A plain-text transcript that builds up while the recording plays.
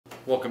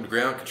Welcome to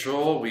Ground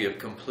Control. We have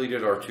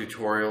completed our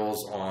tutorials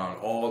on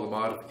all the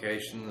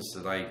modifications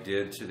that I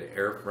did to the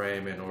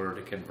airframe in order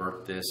to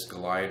convert this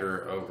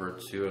glider over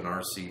to an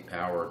RC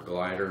powered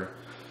glider.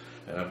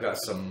 And I've got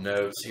some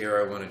notes here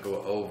I want to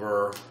go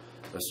over.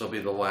 This will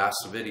be the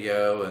last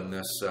video in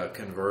this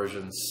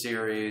conversion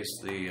series.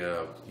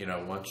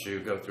 Once you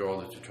go through all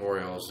the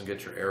tutorials and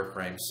get your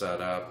airframe set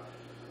up,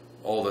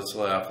 all that's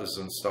left is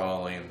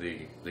installing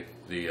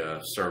the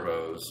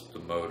servos, the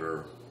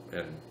motor,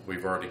 and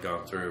we've already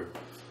gone through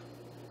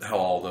how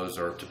all those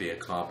are to be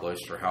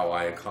accomplished, or how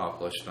I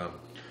accomplished them.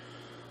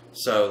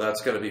 So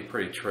that's going to be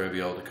pretty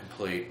trivial to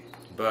complete.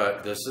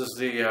 But this is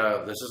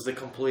the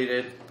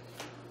completed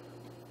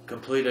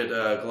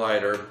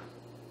glider.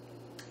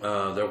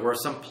 There were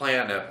some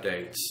plan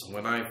updates.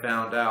 When I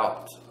found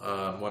out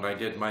when I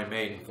did my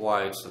maiden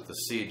flights that the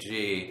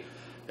CG,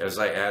 as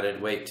I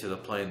added weight to the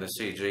plane, the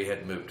CG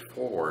had moved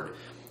forward.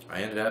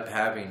 I ended up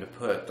having to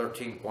put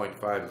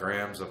 13.5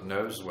 grams of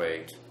nose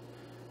weight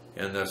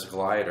in this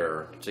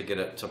glider to get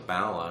it to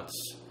balance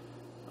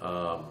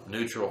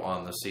neutral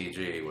on the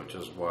CG, which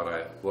is what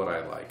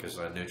I like, is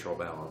a neutral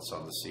balance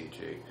on the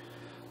CG.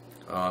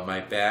 My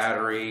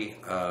battery,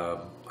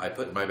 I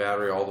put my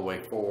battery all the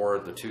way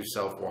forward. The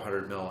 2-cell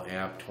 400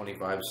 milliamp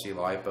 25C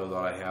Lipo that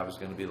I have is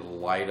going to be the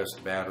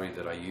lightest battery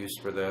that I use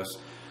for this.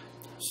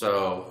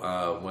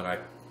 So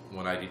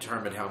when I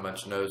determined how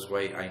much nose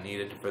weight I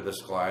needed for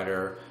this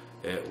glider,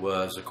 it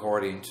was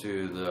according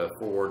to the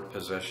forward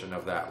position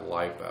of that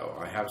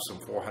Lipo. I have some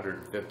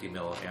 450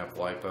 milliamp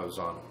Lipos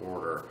on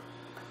order.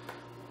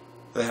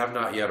 They have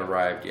not yet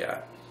arrived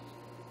yet.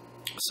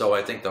 So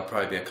I think they'll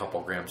probably be a couple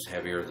grams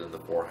heavier than the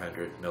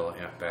 400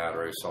 milliamp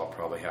battery, so I'll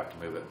probably have to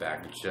move it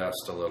back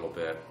just a little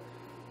bit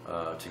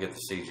to get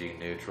the CG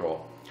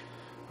neutral.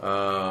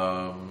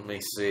 Let me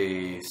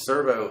see,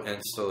 servo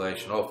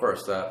installation. Oh,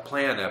 first,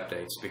 plan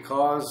updates.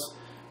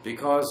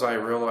 Because I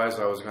realized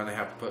I was going to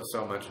have to put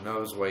so much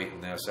nose weight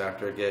in this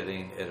after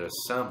getting it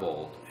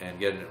assembled and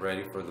getting it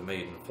ready for the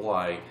maiden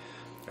flight,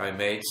 I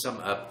made some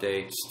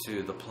updates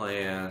to the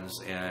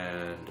plans,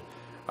 and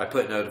I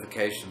put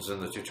notifications in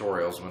the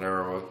tutorials.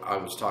 Whenever I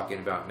was talking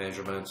about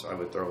measurements, I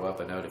would throw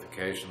up a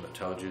notification that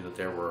told you that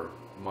there were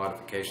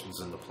modifications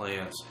in the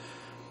plans.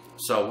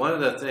 So one of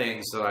the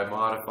things that I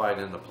modified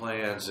in the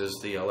plans is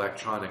the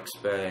electronics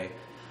bay.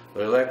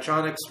 The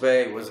electronics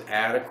bay was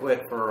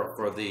adequate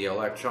for the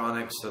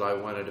electronics that I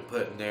wanted to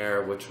put in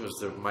there, which was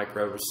the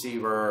micro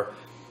receiver,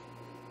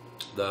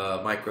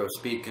 the micro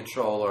speed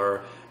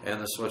controller, and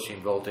the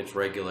switching voltage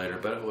regulator.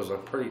 But it was a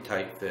pretty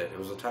tight fit. It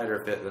was a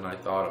tighter fit than I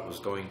thought it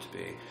was going to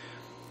be.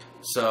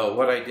 So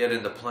what I did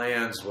in the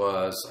plans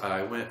was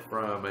I went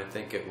from, I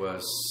think it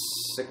was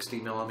 60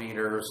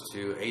 millimeters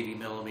to 80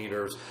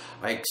 millimeters.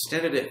 I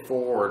extended it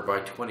forward by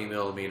 20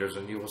 millimeters,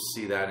 and you will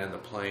see that in the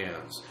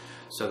plans.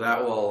 So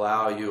that will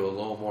allow you a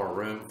little more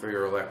room for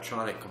your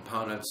electronic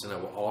components, and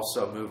it will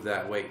also move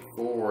that weight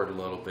forward a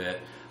little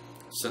bit,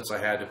 since I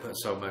had to put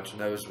so much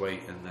nose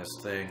weight in this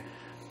thing.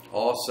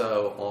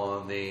 Also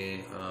on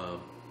the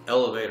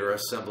elevator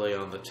assembly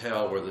on the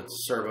tail where the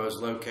servo is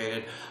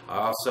located, I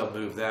also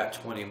moved that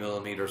 20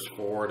 millimeters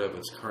forward of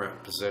its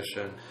current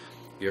position.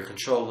 Your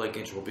control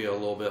linkage will be a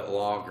little bit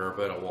longer,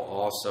 but it will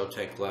also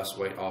take less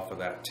weight off of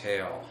that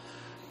tail.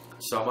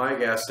 So my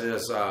guess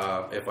is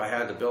if I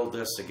had to build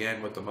this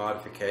again with the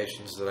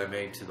modifications that I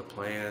made to the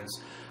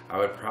plans, I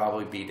would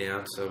probably be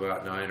down to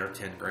about 9 or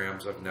 10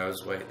 grams of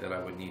nose weight that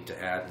I would need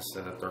to add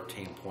instead of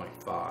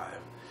 13.5.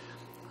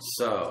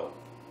 So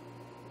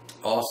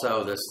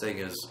also this thing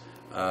is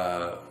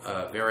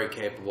very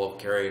capable of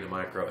carrying a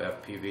micro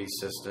FPV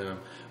system.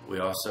 We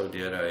also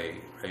did a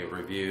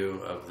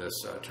review of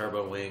this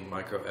Turbo Wing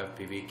micro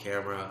FPV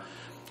camera.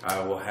 I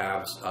will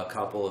have a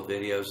couple of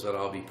videos that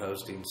I'll be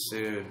posting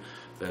soon.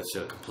 That's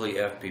a complete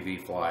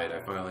FPV flight. I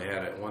finally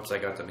had it. Once I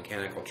got the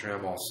mechanical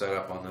trim all set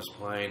up on this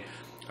plane,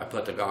 I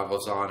put the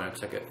goggles on and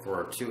took it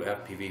for 2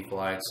 FPV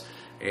flights,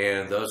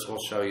 and those will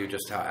show you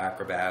just how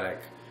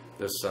acrobatic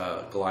this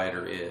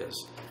glider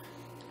is.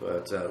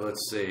 But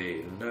let's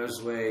see, the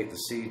nose weight, the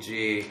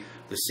CG.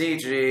 The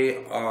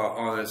CG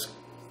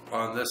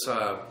on this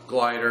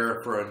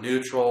glider for a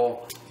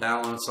neutral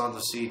balance on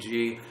the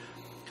CG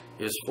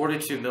is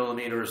 42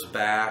 millimeters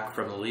back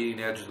from the leading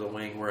edge of the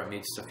wing where it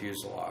meets the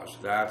fuselage.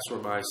 That's where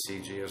my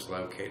CG is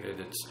located.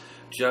 It's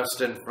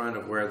just in front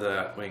of where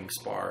that wing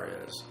spar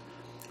is.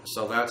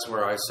 So that's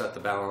where I set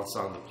the balance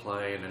on the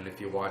plane, and if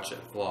you watch it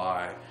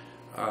fly,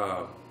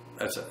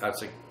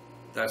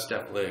 that's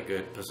definitely a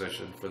good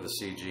position for the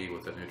CG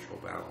with a neutral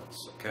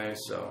balance. Okay,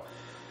 so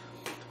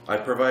I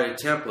provided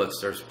templates.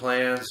 There's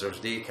plans, there's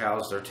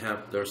decals,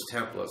 there's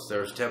templates.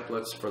 There's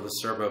templates for the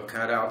servo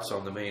cutouts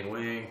on the main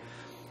wing,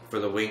 for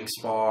the wing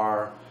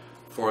spar,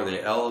 for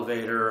the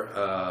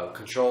elevator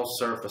control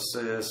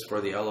surfaces,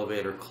 for the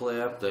elevator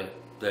clip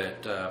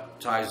that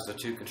ties the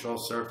 2 control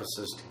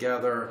surfaces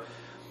together,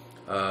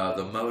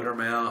 the motor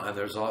mount, and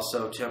there's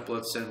also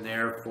templates in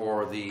there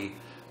for the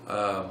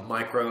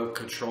micro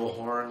control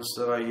horns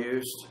that I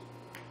used,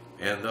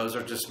 and those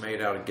are just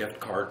made out of gift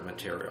card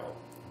material.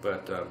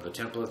 but the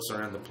templates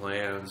are in the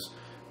plans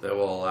that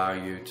will allow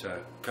you to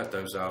cut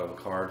those out of the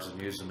cards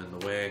and use them in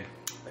the wing.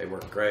 They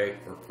work great,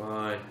 work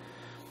fine.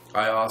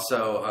 I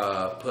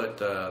also put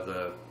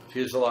the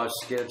fuselage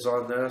skids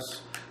on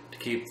this to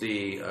keep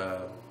the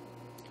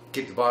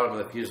bottom of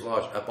the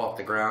fuselage up off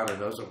the ground,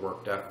 and those have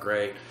worked out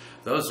great.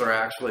 Those are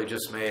actually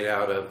just made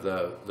out of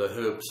the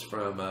hoops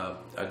from a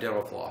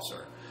dental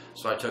flosser.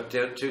 So I took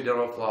 2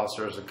 dental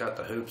flossers and cut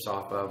the hoops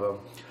off of them.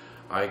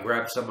 I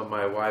grabbed some of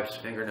my wife's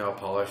fingernail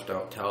polish,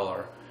 don't tell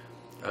her,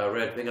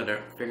 red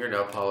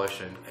fingernail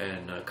polish,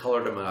 and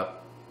colored them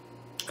up.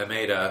 I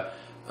made a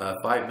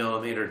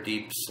 5mm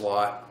deep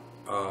slot,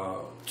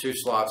 2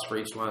 slots for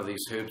each one of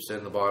these hoops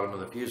in the bottom of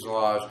the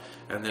fuselage,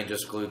 and then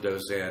just glued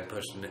those in,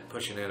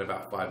 pushing in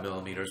about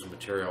 5mm of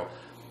material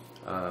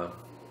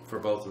for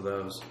both of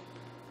those.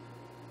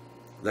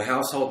 The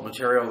household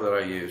material that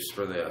I used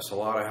for this, a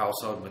lot of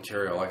household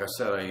material. Like I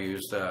said, I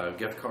used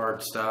gift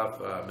card stuff,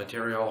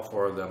 material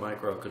for the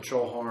micro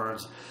control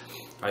horns.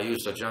 I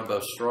used a jumbo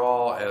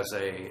straw as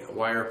a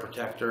wire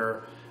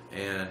protector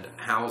and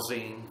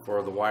housing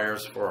for the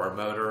wires for our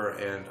motor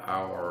and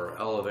our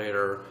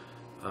elevator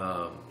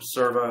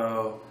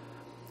servo.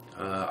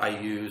 I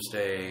used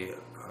a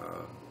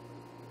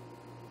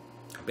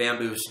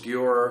bamboo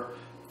skewer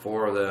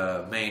for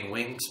the main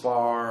wing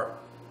spar.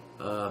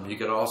 You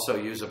could also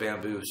use a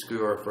bamboo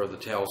skewer for the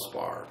tail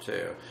spar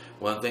too.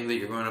 One thing that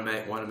you're going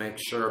to want to make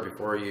sure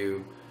before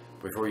you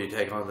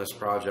take on this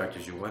project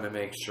is you want to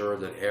make sure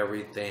that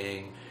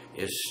everything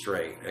is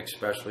straight,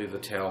 especially the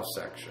tail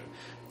section.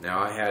 Now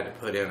I had to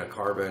put in a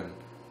carbon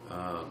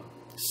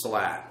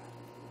slat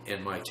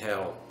in my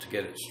tail to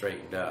get it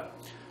straightened up,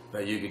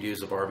 but you could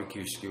use a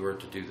barbecue skewer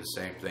to do the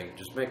same thing.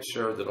 Just make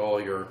sure that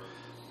all your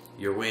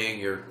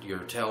wing, your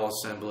tail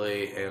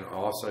assembly, and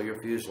also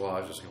your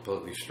fuselage is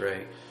completely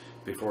straight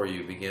before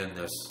you begin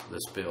this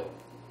build.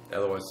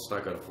 Otherwise it's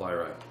not going to fly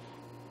right.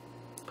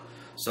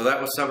 So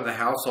that was some of the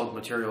household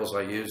materials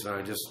I used, and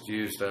I just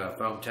used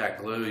foam tack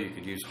glue. You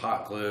could use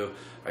hot glue.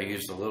 I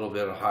used a little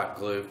bit of hot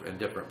glue in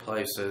different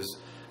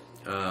places.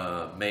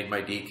 Made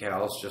my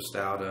decals just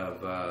out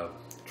of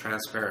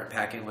transparent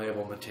packing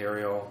label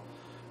material.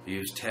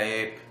 Used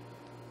tape.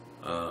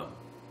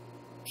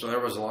 So there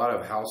was a lot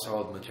of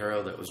household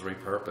material that was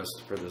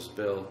repurposed for this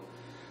build.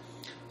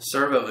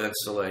 Servo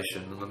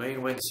installation, the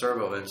main wing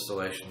servo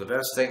installation. The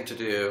best thing to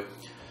do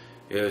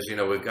is, you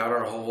know, we've got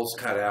our holes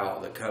cut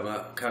out that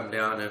come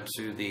down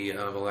into the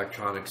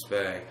electronics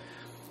bay.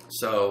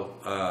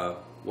 So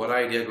what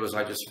I did was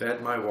I just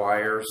fed my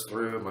wires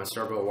through, my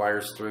servo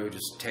wires through,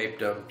 just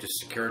taped them, just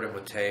secured them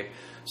with tape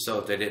so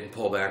that they didn't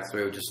pull back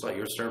through. Just let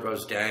your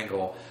servos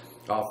dangle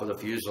off of the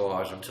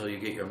fuselage until you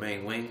get your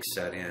main wing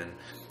set in.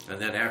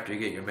 And then after you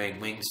get your main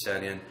wing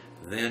set in,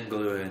 then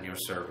glue in your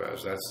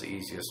servos. That's the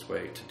easiest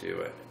way to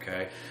do it,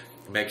 okay?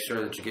 Make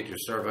sure that you get your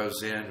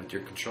servos in with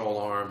your control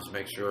arms.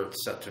 Make sure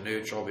it's set to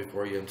neutral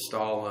before you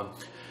install them.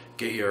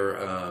 Get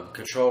your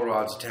control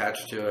rods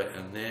attached to it,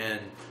 and then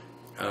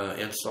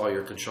install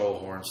your control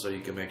horn so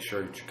you can make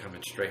sure that you're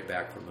coming straight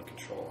back from the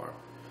control arm.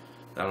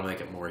 That'll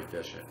make it more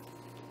efficient.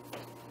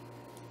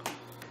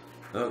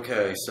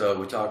 Okay, so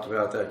we talked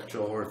about that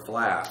control horn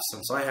flaps.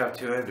 Since I have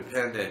 2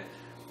 independent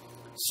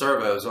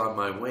servos on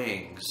my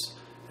wings,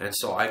 and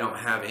so I don't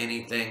have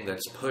anything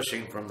that's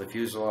pushing from the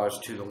fuselage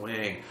to the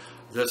wing,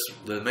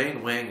 the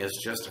main wing is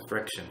just a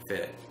friction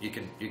fit. You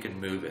can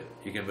move it.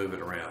 You can move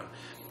it around,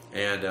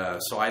 and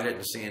so I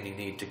didn't see any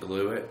need to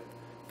glue it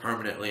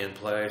permanently in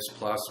place.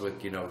 Plus, with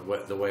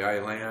the way I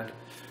land,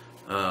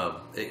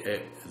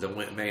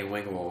 the main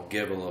wing will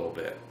give a little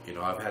bit.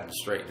 I've had to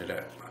straighten it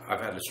up. I've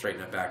had to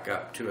straighten it back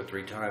up 2 or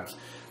 3 times,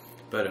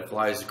 but it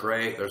flies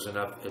great.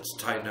 It's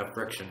tight enough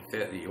friction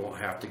fit that you won't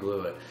have to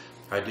glue it.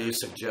 I do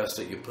suggest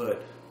that you put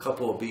a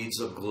couple of beads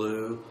of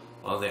glue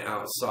on the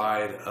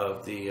outside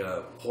of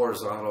the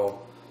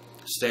horizontal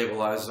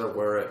stabilizer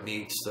where it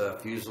meets the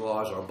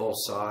fuselage on both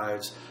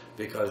sides,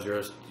 because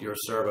your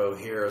servo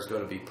here is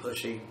going to be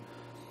pushing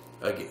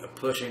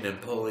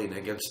and pulling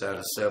against that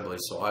assembly.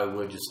 So I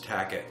would just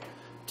tack it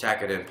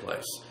in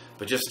place.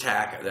 But just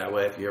tack it. That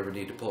way, if you ever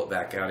need to pull it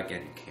back out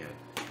again, you can.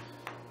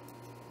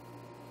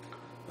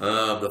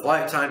 The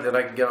flight time that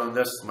I can get on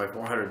this, my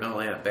 400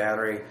 milliamp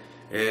battery,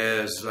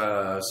 is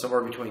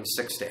somewhere between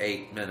 6 to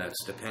 8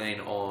 minutes, depending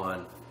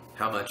on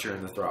how much you're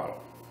in the throttle.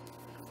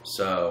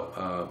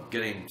 So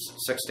getting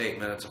 6 to 8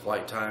 minutes of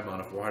flight time on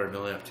a 400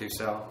 milliamp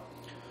 2-cell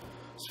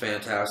is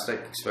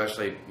fantastic,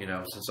 especially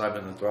since I've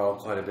been in the throttle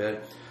quite a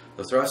bit.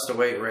 The thrust to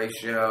weight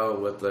ratio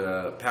with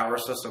the power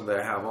system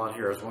that I have on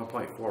here is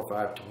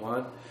 1.45 to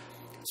 1.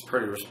 It's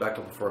pretty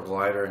respectable for a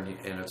glider, and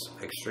it's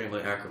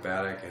extremely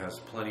acrobatic. It has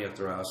plenty of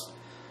thrust.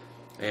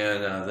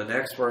 And the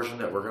next version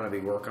that we're going to be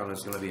working on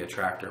is going to be a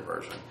tractor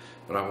version,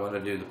 but I want to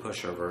do the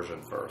pusher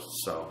version first.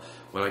 So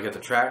when I get the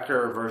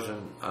tractor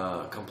version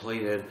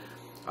completed,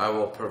 I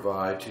will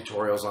provide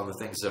tutorials on the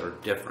things that are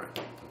different.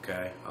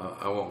 Okay,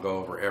 I won't go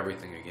over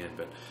everything again,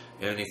 but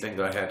anything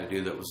that I had to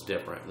do that was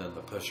different than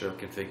the pusher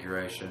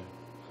configuration,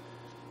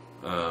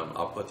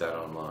 I'll put that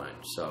online.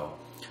 So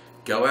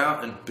go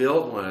out and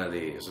build one of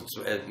these. It's,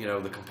 you know,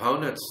 the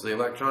components, the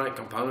electronic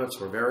components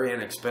were very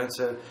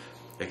inexpensive.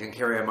 It can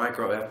carry a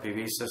micro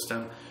FPV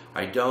system.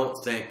 I don't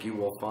think you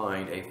will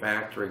find a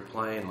factory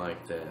plane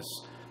like this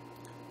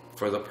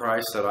for the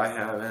price that I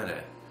have in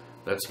it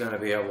that's going to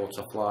be able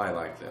to fly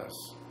like this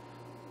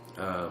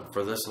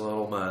for this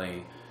little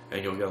money,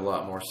 and you'll get a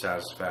lot more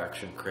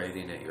satisfaction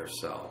creating it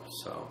yourself.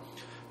 So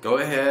go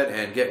ahead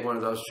and get one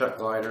of those chuck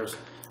gliders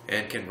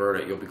and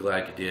convert it. You'll be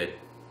glad you did.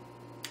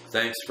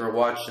 Thanks for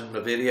watching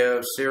the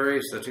video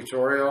series, the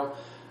tutorial.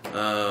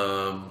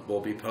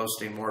 We'll be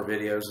posting more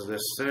videos of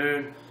this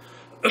soon.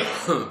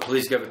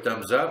 Please give it a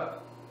thumbs up.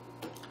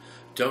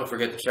 Don't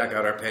forget to check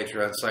out our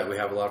Patreon site. We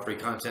have a lot of free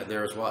content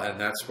there as well, and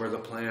that's where the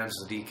plans,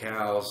 the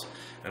decals,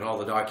 and all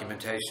the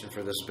documentation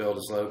for this build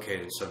is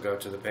located. So go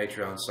to the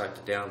Patreon site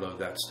to download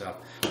that stuff,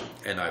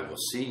 and I will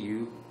see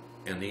you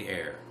in the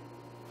air.